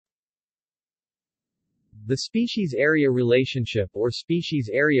The species area relationship or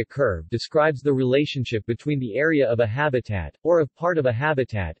species area curve describes the relationship between the area of a habitat, or of part of a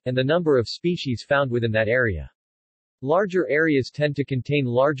habitat, and the number of species found within that area. Larger areas tend to contain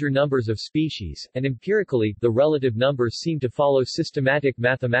larger numbers of species, and empirically, the relative numbers seem to follow systematic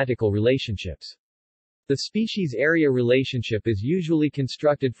mathematical relationships. The species area relationship is usually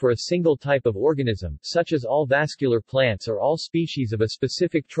constructed for a single type of organism, such as all vascular plants or all species of a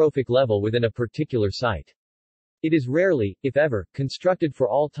specific trophic level within a particular site. It is rarely, if ever, constructed for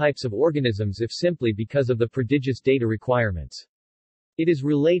all types of organisms if simply because of the prodigious data requirements. It is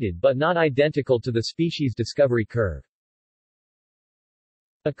related but not identical to the species discovery curve.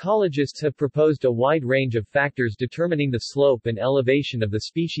 Ecologists have proposed a wide range of factors determining the slope and elevation of the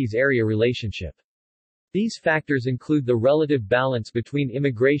species area relationship. These factors include the relative balance between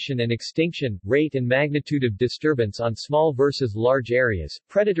immigration and extinction, rate and magnitude of disturbance on small versus large areas,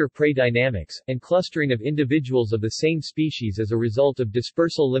 predator-prey dynamics, and clustering of individuals of the same species as a result of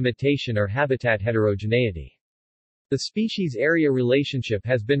dispersal limitation or habitat heterogeneity. The species area relationship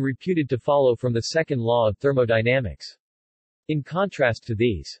has been reputed to follow from the second law of thermodynamics. In contrast to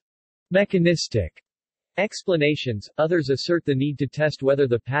these mechanistic explanations, others assert the need to test whether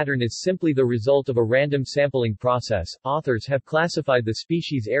the pattern is simply the result of a random sampling process. Authors have classified the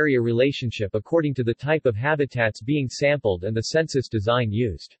species area relationship according to the type of habitats being sampled and the census design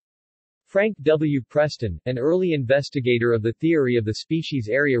used. Frank W. Preston, an early investigator of the theory of the species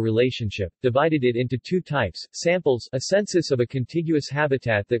area relationship, divided it into two types: samples, a census of a contiguous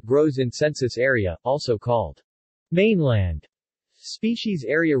habitat that grows in census area, also called mainland species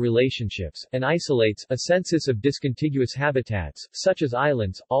area relationships, and isolates, a census of discontiguous habitats, such as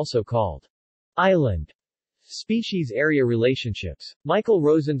islands, also called island species area relationships. Michael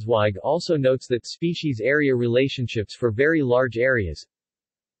Rosenzweig also notes that species area relationships for very large areas,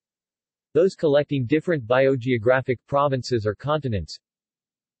 those collecting different biogeographic provinces or continents,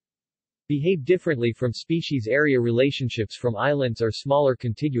 behave differently from species area relationships from islands or smaller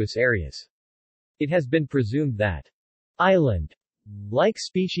contiguous areas. It has been presumed that island-like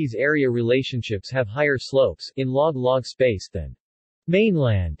species area relationships have higher slopes in log-log space than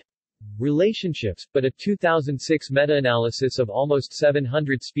mainland relationships, but a 2006 meta-analysis of almost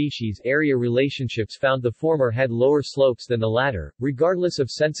 700 species area relationships found the former had lower slopes than the latter. Regardless of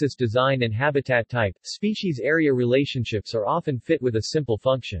census design and habitat type, species area relationships are often fit with a simple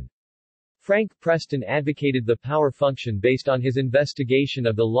function. Frank Preston advocated the power function based on his investigation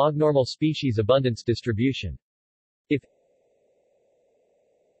of the log-normal species abundance distribution. If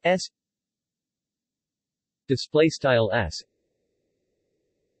S S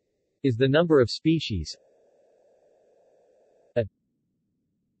is the number of species, A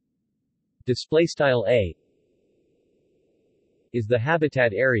A is the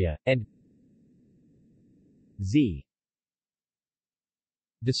habitat area, and Z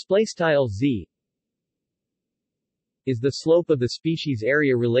Z is the slope of the species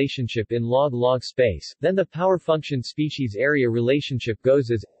area relationship in log-log space, then the power function species area relationship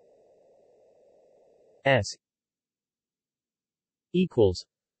goes as S equals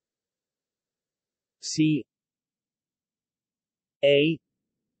C A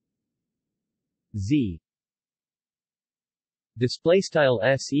Z display style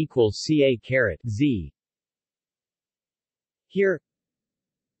S equals C A caret Z. Here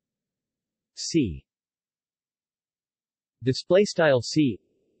C display style C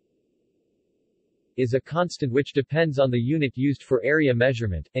is a constant which depends on the unit used for area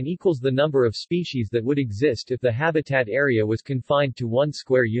measurement, and equals the number of species that would exist if the habitat area was confined to 1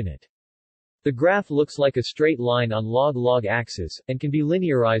 square unit. The graph looks like a straight line on log-log axis, and can be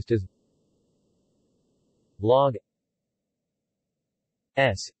linearized as log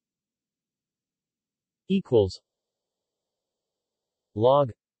S equals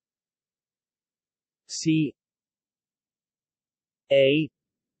log C A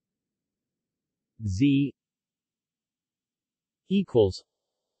Z equals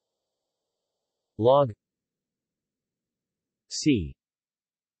log C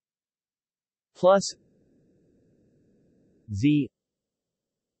plus Z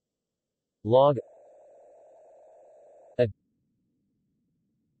log A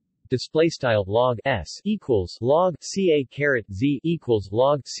display style log S equals log C A caret Z equals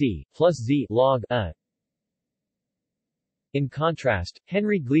log C plus Z log A. In contrast,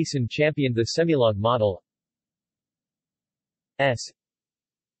 Henry Gleason championed the semilog model S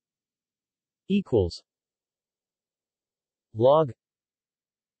equals log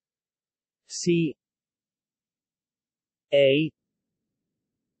C A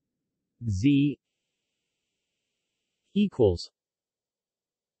Z equals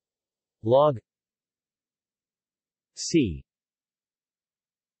log C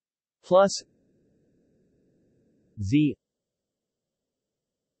plus Z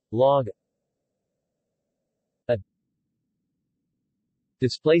log a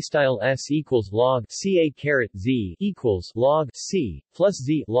display style S equals log CA caret Z equals log C plus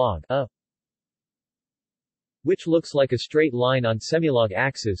Z log a, which looks like a straight line on semilog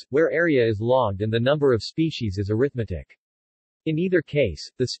axis, where area is logged and the number of species is arithmetic. In either case,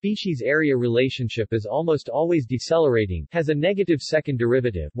 the species-area relationship is almost always decelerating, has a negative second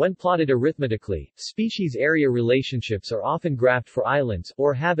derivative. When plotted arithmetically, species-area relationships are often graphed for islands,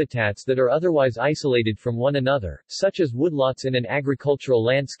 or habitats that are otherwise isolated from one another, such as woodlots in an agricultural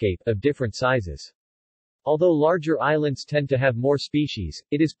landscape, of different sizes. Although larger islands tend to have more species,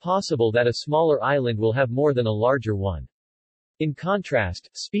 it is possible that a smaller island will have more than a larger one. In contrast,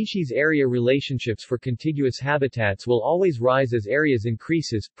 species-area relationships for contiguous habitats will always rise as areas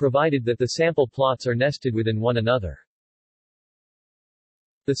increases, provided that the sample plots are nested within one another.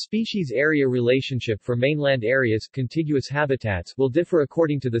 The species-area relationship for mainland areas, contiguous habitats, will differ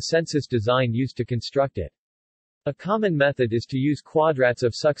according to the census design used to construct it. A common method is to use quadrats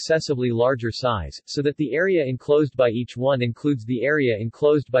of successively larger size, so that the area enclosed by each one includes the area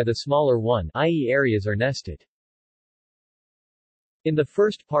enclosed by the smaller one, i.e. areas are nested. In the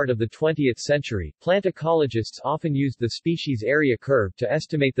first part of the 20th century, plant ecologists often used the species area curve to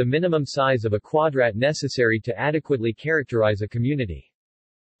estimate the minimum size of a quadrat necessary to adequately characterize a community.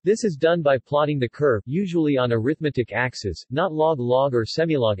 This is done by plotting the curve, usually on arithmetic axis, not log-log or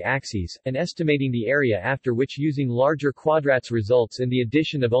semilog axes, and estimating the area, after which using larger quadrats results in the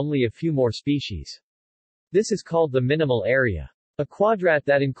addition of only a few more species. This is called the minimal area. A quadrat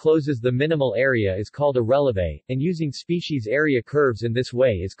that encloses the minimal area is called a relevé, and using species area curves in this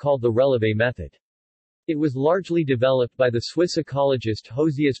way is called the relevé method. It was largely developed by the Swiss ecologist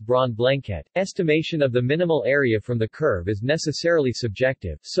Josias Braun-Blanquet. Estimation of the minimal area from the curve is necessarily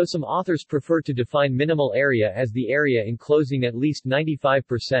subjective, so some authors prefer to define minimal area as the area enclosing at least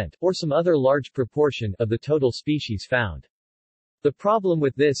 95%, or some other large proportion, of the total species found. The problem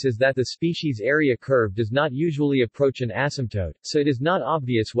with this is that the species area curve does not usually approach an asymptote, so it is not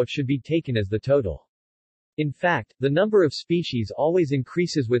obvious what should be taken as the total. In fact, the number of species always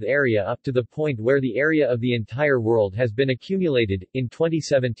increases with area up to the point where the area of the entire world has been accumulated. In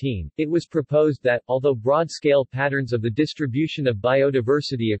 2017, it was proposed that, although broad-scale patterns of the distribution of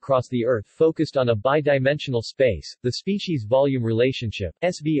biodiversity across the Earth focused on a bidimensional space, the species-volume relationship,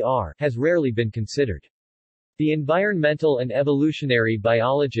 SVR, has rarely been considered. The environmental and evolutionary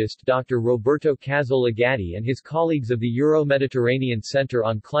biologist Dr. Roberto Cazzolagatti and his colleagues of the Euro-Mediterranean Center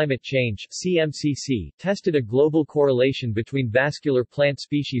on Climate Change (CMCC) tested a global correlation between vascular plant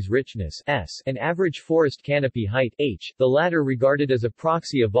species richness (S) and average forest canopy height (H), the latter regarded as a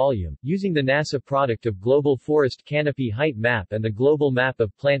proxy of volume, using the NASA product of Global Forest Canopy Height Map and the Global Map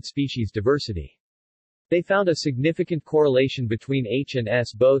of Plant Species Diversity. They found a significant correlation between H and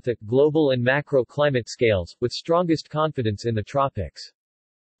S both at global and macro climate scales, with strongest confidence in the tropics.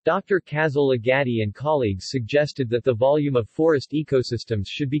 Dr. Cazzolagatti and colleagues suggested that the volume of forest ecosystems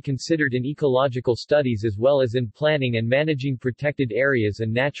should be considered in ecological studies as well as in planning and managing protected areas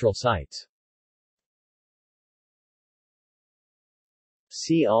and natural sites.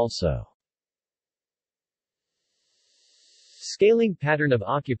 See also: Scaling pattern of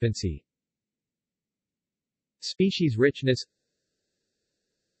occupancy, species richness,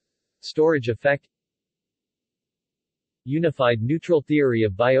 storage effect, Unified Neutral Theory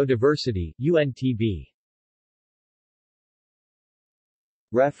of Biodiversity, UNTB.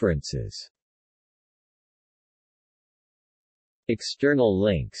 References. External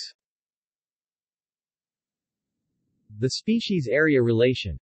links. The species area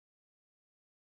relation.